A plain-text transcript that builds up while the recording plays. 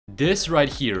This right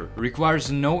here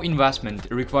requires no investment,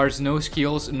 requires no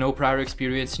skills, no prior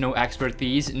experience, no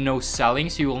expertise, no selling,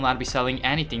 so you will not be selling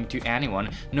anything to anyone,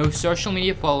 no social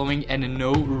media following, and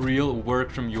no real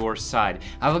work from your side.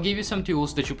 I will give you some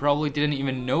tools that you probably didn't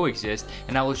even know exist,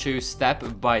 and I will show you step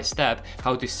by step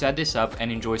how to set this up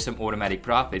and enjoy some automatic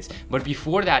profits. But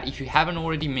before that, if you haven't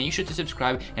already, make sure to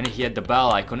subscribe and hit the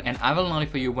bell icon, and I will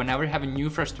notify you whenever I have a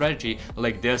new fresh strategy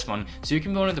like this one, so you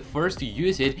can be one of the first to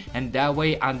use it, and that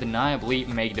way undeniably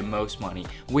make the most money.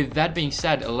 With that being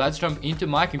said, let's jump into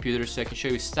my computer so I can show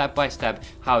you step by step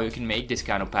how you can make this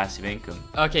kind of passive income.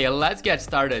 Okay, let's get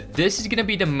started. This is gonna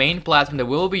be the main platform that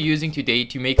we'll be using today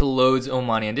to make loads of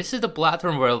money, and this is the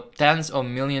platform where tens of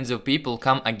millions of people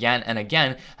come again and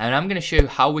again, and I'm gonna show you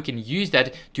how we can use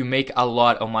that to make a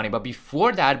lot of money. But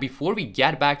before that, before we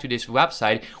get back to this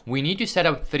website, we need to set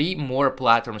up 3 more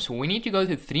platforms. So we need to go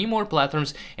to 3 more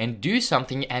platforms and do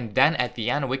something, and then at the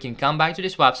end we can come back to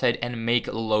this website and make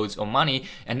loads of money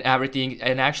and everything,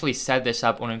 and actually set this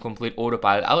up on a complete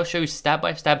autopilot. I will show you step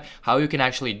by step how you can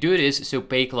actually do this, so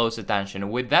pay close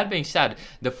attention. With that being said,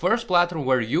 the first platform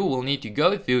where you will need to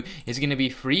go to is going to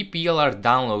be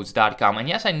freeplrdownloads.com. and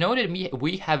yes, I know that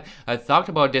we have talked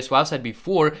about this website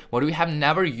before, but we have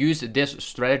never used this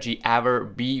strategy ever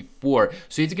before.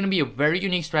 So it's going to be a very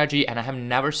unique strategy, and I have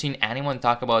never seen anyone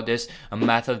talk about this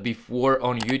method before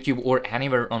on YouTube or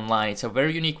anywhere online. It's a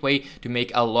very unique way to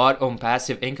make a lot of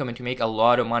passive income and to make a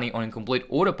lot of money on a complete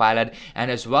autopilot. And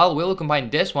as well, we'll combine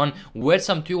this one with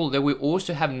some tool that we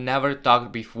also have never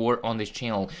talked before on this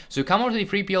channel. So come over to the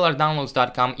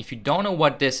freeplrdownloads.com. If you don't know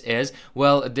what this is,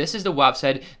 well, this is the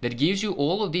website that gives you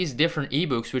all of these different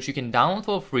ebooks which you can download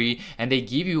for free, and they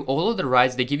give you all of the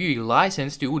rights. They give you a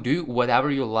license to do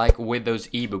whatever you like with those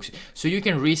ebooks. So you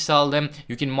can resell them,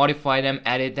 you can modify them,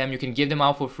 edit them, you can give them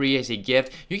out for free as a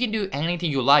gift. You can do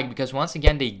anything you like, because once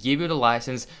again, they give you the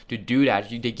license to do that.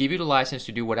 They give you the license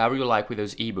to do whatever you like with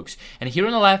those ebooks. And here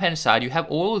on the left hand side, you have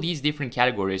all of these different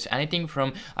categories, anything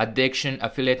from addiction,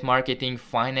 affiliate marketing,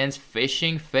 finance,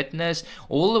 fishing, fitness,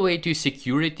 all the way to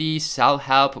security,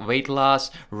 self-help, weight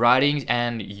loss, writing,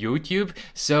 and YouTube.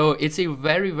 So it's a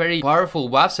very powerful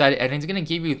website, and it's gonna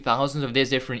give you thousands of these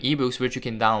different ebooks which you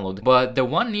can download. But the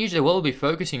one niche that we'll be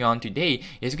focusing on today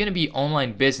is gonna be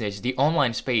online business, the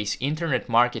online space, internet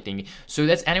marketing. So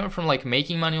that's anywhere from like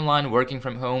making money online, working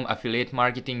from home, affiliate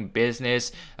marketing,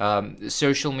 business,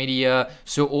 social media.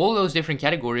 So all those different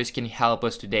categories can help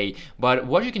us today. But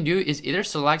what you can do is either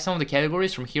select some of the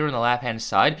categories from here on the left hand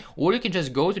side, or you can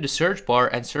just go to the search bar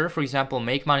and search, for example,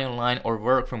 make money online or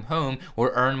work from home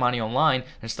or earn money online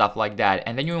and stuff like that.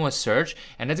 And then you want to search,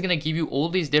 and that's going to give you all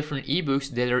these different ebooks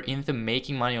that are into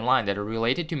making money online, that are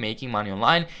related to making money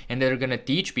online, and that are going to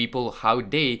teach people how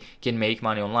they can make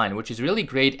money online, which is really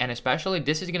great. And especially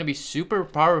this is going to be super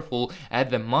powerful at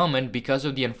the moment because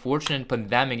of the unfortunate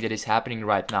pandemic that is happening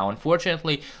right now.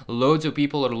 Unfortunately, loads of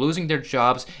people are losing their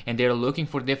jobs, and they're looking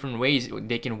for different ways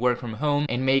they can work from home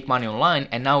and make money online.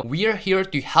 And now we are here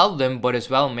to help them, but as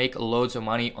well make loads of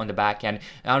money on the back end.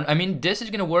 I mean, this is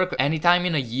gonna work anytime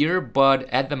in a year, but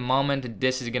at the moment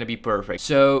this is gonna be perfect.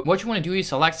 So what you want to do is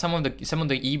select some of the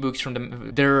ebooks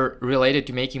from they're related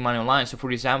to making money online. So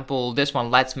for example, this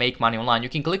one, let's make money online. You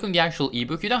can click on the actual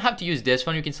ebook. You don't have to use this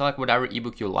one. You can select whatever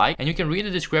ebook you like, and you can read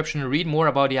the description, read more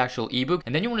about the actual ebook,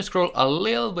 and then you want to scroll a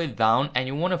little bit down, and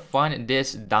you want to find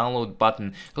this download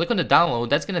button. Click on the download.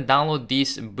 That's gonna download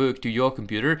this book to your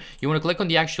computer. You want to click on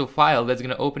the actual file. That's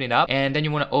gonna open it up, and then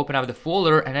you want to open up the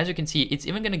folder, and as you can see, it's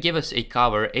even gonna give us a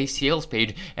cover, a sales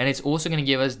page, and it's also gonna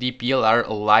give us the PLR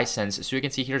license. So you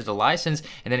can see here's the license,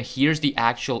 and then here's the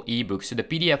actual ebook, so the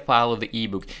PDF file of the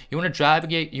ebook. You want to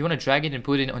drag it and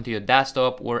put it onto your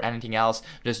desktop or anything else.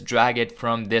 Just drag it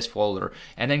from this folder,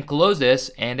 and then close this,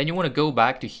 and then you want to go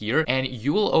back to here, and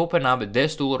you will open up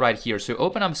this tool right here. So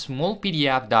open up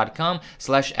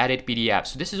smallpdf.com/edit PDF.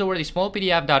 So this is already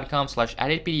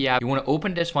smallpdf.com/edit PDF. You want to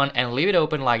open this one and leave it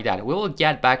open like that. We will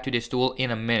get back to this tool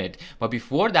in a minute, but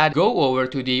before that, go over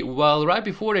to the, well, right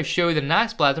before I show you the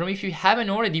next platform, if you haven't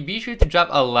already, be sure to drop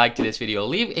a like to this video,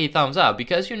 leave a thumbs up,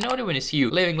 because you know that when I see you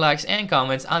leaving likes and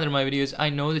comments under my videos, I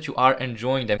know that you are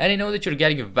enjoying them, and I know that you're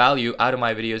getting value out of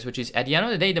my videos, which is at the end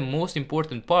of the day the most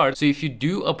important part. So if you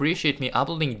do appreciate me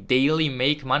uploading daily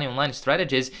make money online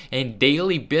strategies and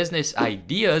daily business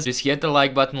ideas, just hit the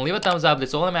like button, leave a thumbs up.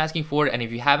 That's all I'm asking for. And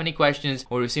if you have any questions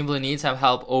or you simply need some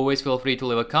help, always feel free to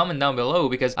leave a comment down below,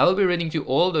 because I will be reading to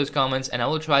all those comments, and I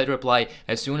will try to reply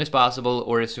as soon as possible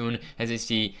or as soon as I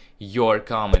see your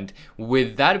comment.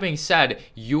 With that being said,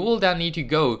 you will then need to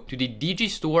go to the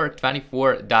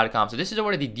dgstore24.com. So this is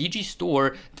already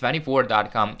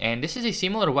dgstore24.com, and this is a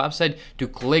similar website to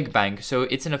ClickBank. So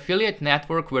it's an affiliate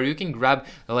network where you can grab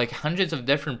like hundreds of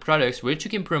different products which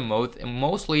you can promote, and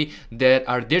mostly that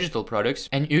are digital products,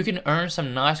 and you can earn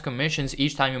some nice commissions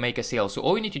each time you make a sale. So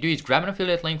all you need to do is grab an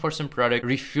affiliate link for some product,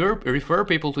 refer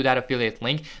people to that affiliate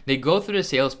link, they go through the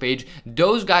sales page,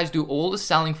 those guys do all the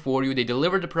selling for you, they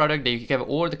deliver the product, they have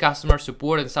all the customer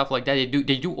support and stuff like that.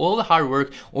 They do all the hard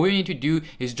work. All you need to do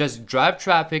is just drive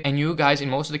traffic, and you guys in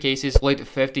most of the cases split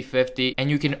 50-50, and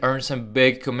you can earn some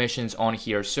big commissions on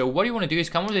here. So what you want to do is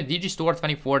come over to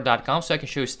dgstore24.com so I can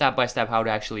show you step by step how to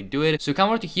actually do it. So come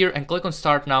over to here and click on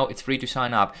start now. It's free to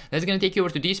sign up. That's going to take you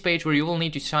over to this page where you will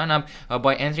need to sign up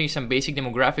by entering some basic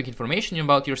demographic information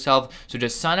about yourself. So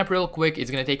just sign up real quick.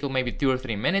 It's going to take you maybe 2 or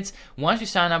 3 minutes. Once you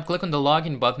sign up, click on the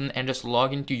login button and just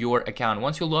log into your account.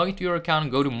 Once you log into your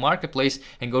account, go to marketplace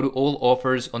and go to all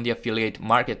offers on the affiliate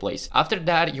marketplace. After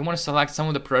that, you want to select some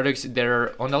of the products that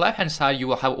are on the left hand side. You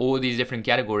will have all these different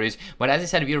categories, but as I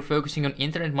said, we are focusing on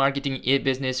internet marketing,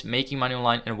 e-business, making money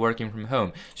online, and working from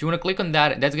home. So you want to click on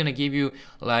that. That's going to give you,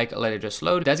 like, let it just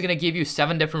load. That's going to give you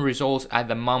 7 different results at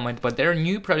the moment, but there are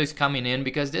new products coming in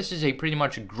because this is a pretty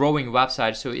much growing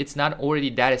website, so it's not already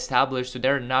that established. So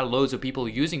there are not loads of people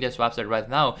using this website right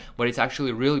now, but it's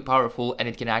actually really powerful and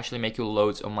it can actually make you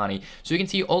loads of money. So you can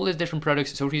see all these different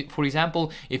products. So for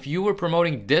example, if you were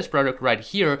promoting this product right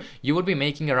here, you would be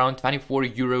making around 24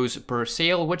 euros per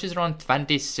sale, which is around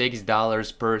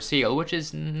 $26 per sale, which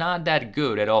is not that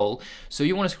good at all. So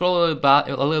you want to scroll a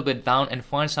little bit down and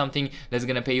find something that's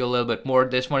going to pay you a little bit more.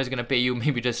 This one is going to pay you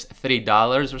maybe just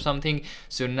 $3 or something,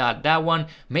 so not that one.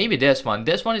 Maybe this one.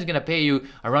 This one is going to pay you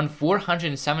around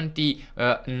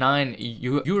 479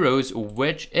 euros,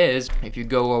 which is, if you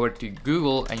go over to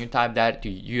Google and you type that to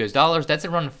US dollars, that's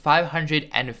around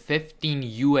 515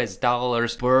 US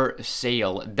dollars per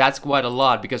sale. That's quite a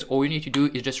lot, because all you need to do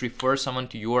is just refer someone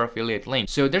to your affiliate link.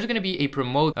 So there's going to be a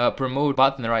promote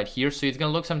button right here. So it's going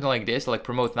to look something like this, like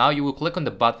promote now. You will click on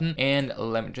the button, and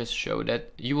let me just show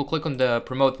that. You will click on the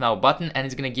promote now button, and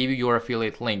it's going to give you your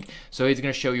affiliate link. So it's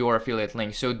going to show your affiliate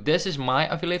link. So this is my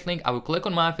affiliate link. I will click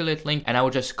on my affiliate link and I will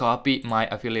just copy my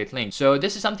affiliate link. So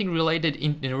this is something related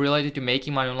to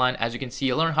making money online. As you can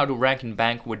see, learn how to rank and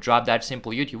bank with Drop That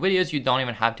Simple YouTube videos you don't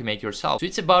even have to make yourself. So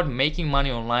it's about making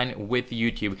money online with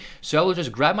YouTube. So I will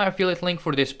just grab my affiliate link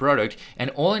for this product, and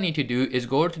all I need to do is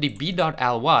go to the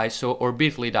bit.ly, or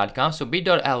bit.ly.com, so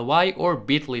bit.ly or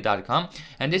bit.ly.com,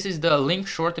 and this is the link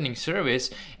shortening service,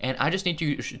 and I just need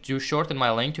to shorten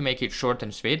my link to make it short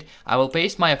and sweet. I will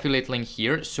paste my affiliate link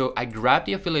here. So I grab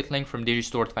the affiliate link from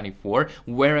Digistore24,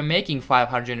 where I'm making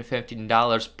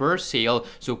 $515 per sale.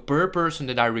 So per person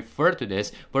that I refer to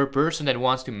this, per person that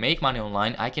wants to make money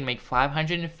online, I can make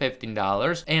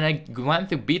 $515. And I went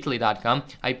to bit.ly.com,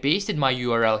 I pasted my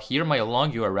URL here, my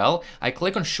long URL. I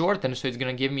click on shorten, so it's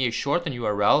gonna give me a shorten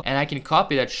URL, and I can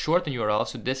copy that shorten URL.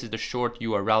 So this is the short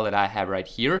URL that I have right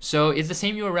here. So it's the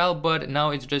same URL, but now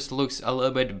it just looks a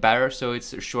little bit better, so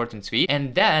it's short and sweet.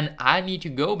 And then I need to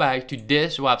go back to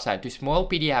this website, to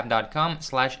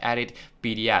smallpdf.com/edit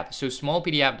PDF. So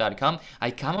smallpdf.com, I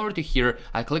come over to here,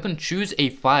 I click on choose a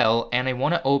file, and I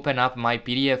want to open up my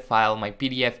PDF file, my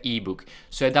PDF ebook.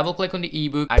 So I double click on the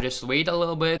ebook, I just wait a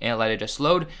little bit and let it just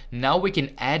load. Now we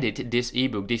can edit this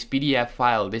ebook, this PDF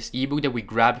file, this ebook that we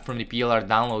grabbed from the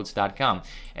plrdownloads.com.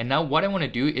 And now what I want to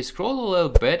do is scroll a little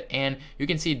bit, and you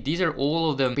can see these are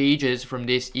all of the pages from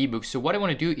this ebook. So what I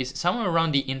want to do is somewhere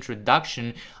around the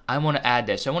introduction, I want to add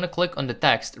this. So I want to click on the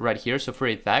text right here, so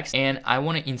free text, and I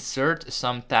want to insert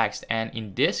some text. And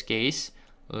in this case,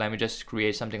 let me just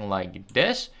create something like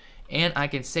this, and I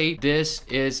can say this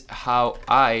is how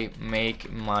I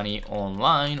make money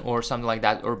online, or something like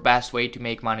that, or best way to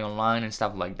make money online and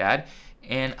stuff like that.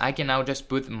 And I can now just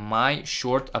put my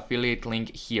short affiliate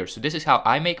link here. So this is how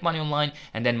I make money online,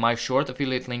 and then my short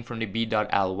affiliate link from the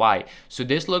bit.ly. So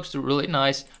this looks really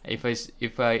nice. If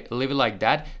I leave it like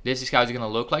that, this is how it's gonna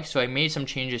look like. So I made some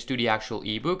changes to the actual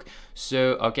ebook.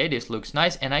 So okay, this looks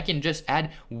nice, and I can just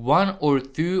add 1 or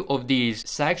 2 of these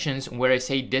sections where I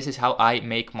say this is how I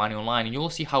make money online, and you'll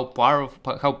see how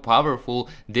powerful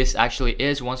this actually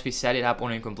is once we set it up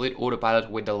on a complete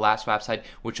autopilot with the last website,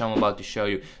 which I'm about to show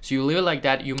you. So you leave it like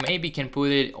that. You maybe can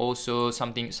put it also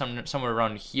somewhere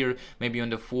around here, maybe on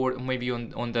the maybe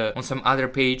on some other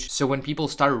page. So when people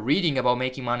start reading about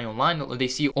making money online, they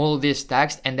see all this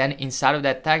text, and then inside of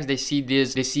that text they see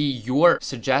your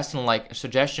suggestion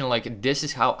like this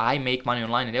is how I make money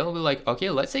online, and they'll be like, okay,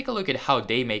 let's take a look at how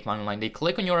they make money online. They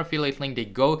click on your affiliate link, they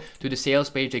go to the sales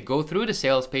page, they go through the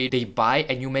sales page, they buy,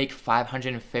 and you make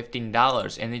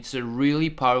 $515, and it's a really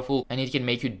powerful, and it can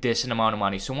make you decent amount of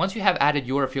money. So once you have added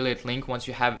your affiliate link, once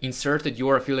you have inserted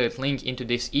your affiliate link into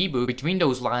this ebook, between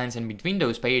those lines and between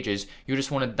those pages, you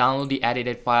just want to download the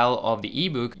edited file of the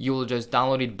ebook. You will just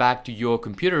download it back to your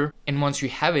computer, and once you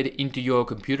have it into your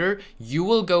computer, you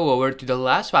will go over to the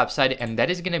last website, and that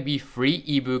is going to be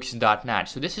freeebooks.net.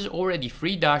 So this is already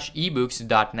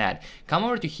free-ebooks.net. Come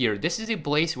over to here. This is a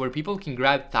place where people can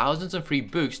grab thousands of free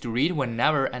books to read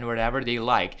whenever and wherever they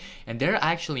like, and there are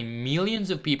actually millions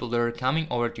of people that are coming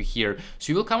over to here.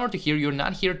 So you will come over to here. You're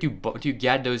not here to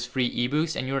get those free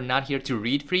ebooks, and you're not here to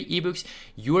read free ebooks.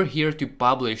 You're here to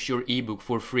publish your ebook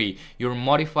for free, your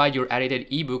modified, your edited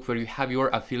ebook where you have your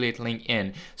affiliate link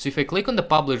in. So if I click on the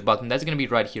publish button, that's going to be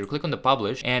right here. Click on the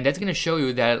publish, and that's going to show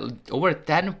you that over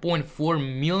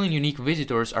 10.4 million unique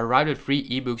visitors arrived at free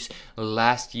ebooks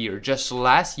last year. Just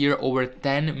last year, over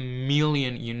 10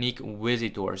 million unique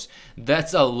visitors.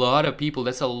 That's a lot of people.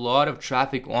 That's a lot of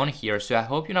traffic on here. So I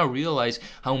hope you now realize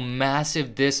how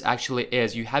massive this actually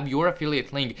is. You have your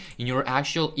affiliate link in your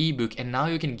actual ebook, and now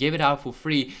you can give it out for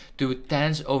free to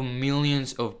tens of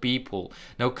millions of people.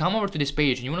 Now come over to this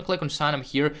page, and you want to click on sign up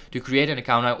here to create an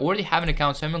account. I already have an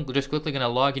account, so I'm just quickly gonna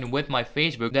log in with my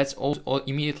Facebook. That's also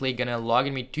immediately gonna log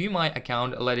in me to my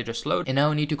account. Let it just load, and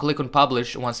now I need to click on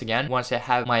publish once again once I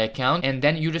have my account, and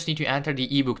then you just need to enter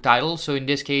the ebook title. So in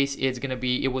this case, it's gonna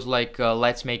be, it was like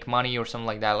let's make money or something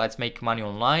like that, let's make money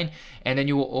online, and then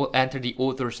you will enter the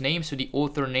author's name. So the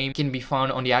author name can be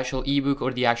found on the actual ebook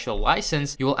or the actual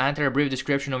license. You will enter a brief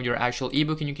description of your actual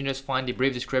ebook, and you can just find the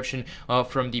brief description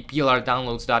from the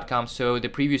plrdownloads.com. So the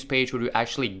previous page where you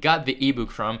actually got the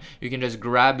ebook from, you can just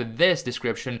grab this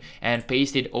description and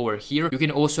paste it over here. You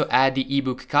can also add the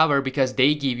ebook cover, because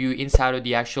they give you inside of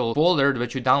the actual folder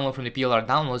that you download from the PLR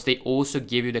downloads, they also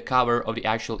give you the cover of the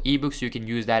actual ebook, so you can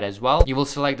use that as well. You will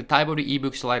select the type of the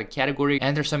ebook, select a category,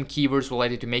 enter some keywords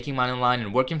related to making money online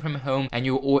and working from home, and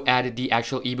you will add the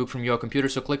actual ebook from your computer.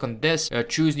 So click on this,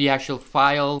 choose the actual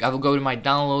file. I will go to my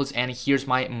downloads, and here's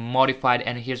my modified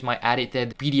and here's my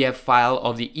edited PDF file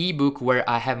of the ebook where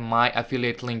I have my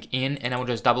affiliate link in, and I will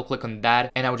just double click on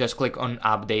that, and I will just click on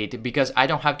update, because I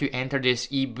don't have to enter this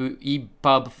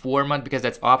EPUB format because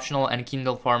that's optional, and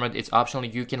Kindle format it's optional.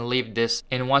 You can leave this,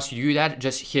 and once you do that,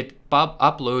 just hit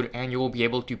upload, and you will be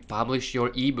able to publish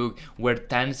your ebook where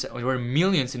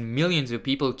millions and millions of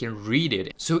people can read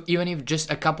it. So even if just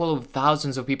a couple of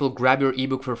thousands of people grab your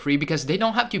ebook for free, because they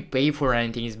don't have to pay for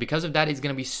anything, it's because of that it's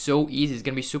gonna be so easy. It's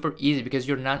gonna be super easy because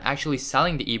you're not actually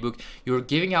selling the ebook, you're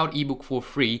giving out ebook for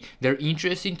free. They're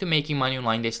interested into making money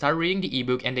online, they start reading the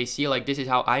ebook, and they see like, this is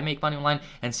how I make money online,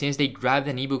 and since they grabbed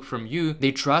an ebook from you,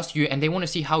 they trust you, and they want to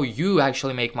see how you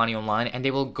actually make money online, and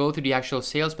they will go to the actual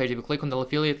sales page. If you click on the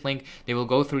affiliate link, they will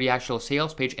go through the actual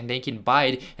sales page, and they can buy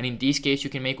it, and in this case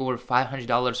you can make over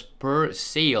 $500 per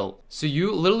sale. So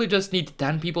you literally just need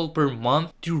 10 people per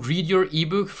month to read your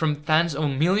ebook from tens of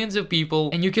millions of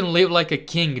people, and you can live like a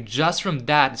king just from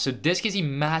that. So this gives you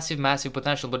massive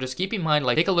potential, but just keep in mind,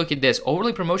 like, take a look at this.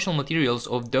 Overly promotional materials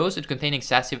of those that contain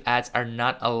excessive ads are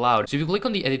not allowed. So if you click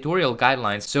on the editorial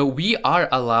guidelines, so we are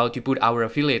allowed to put our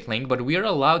affiliate link, but we are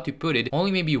allowed to put it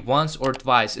only maybe once or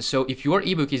twice. So if your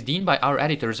ebook is deemed by our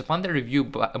editors upon the review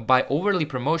by overly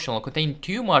promotional, contain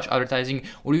too much advertising,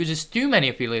 or uses too many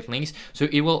affiliate links, so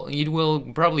it will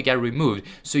probably get removed.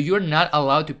 So you're not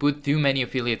allowed to put too many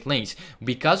affiliate links.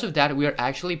 Because of that, we are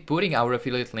actually putting our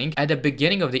affiliate link at the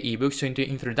beginning of the ebook, so into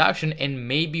introduction, and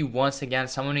maybe once again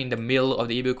someone in the middle of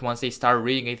the ebook, once they start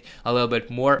reading it a little bit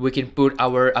more, we can put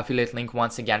our affiliate link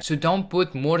once again. So don't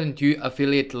put more than 2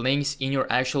 affiliate links in your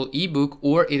actual ebook,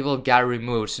 or it will get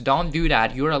removed. So don't do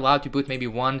that. You're allowed to put maybe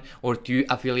 1 or 2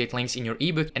 affiliate links in your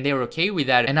ebook, and they're okay with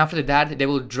that, and after that they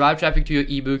will drive traffic to your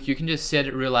ebook. You can just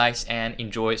sit, relax, and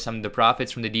enjoy some of the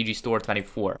profits from the DG Store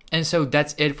 24. And so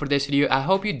that's it for this video. I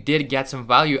hope you did get some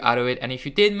value out of it, and if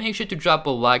you did, make sure to drop a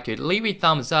like to it, leave a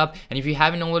thumbs up, and if you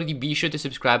haven't already, be sure to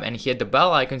subscribe and hit the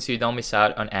bell icon so you don't miss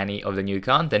out on any of the new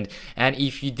content. And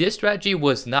if this strategy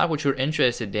was not what you're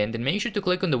interested in, then make sure to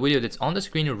click on the video that's on the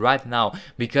screen right now,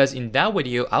 because in that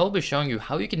video I will be showing you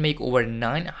how you can make over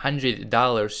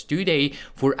 $900 today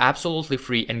for absolutely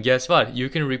free. And guess what? You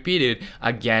can repeat it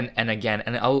again and again.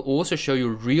 And I'll also show you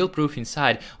real proof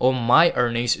inside of my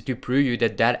earnings to prove you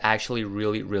that that actually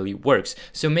really works.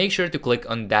 So make sure to click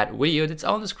on that video that's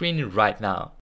on the screen right now.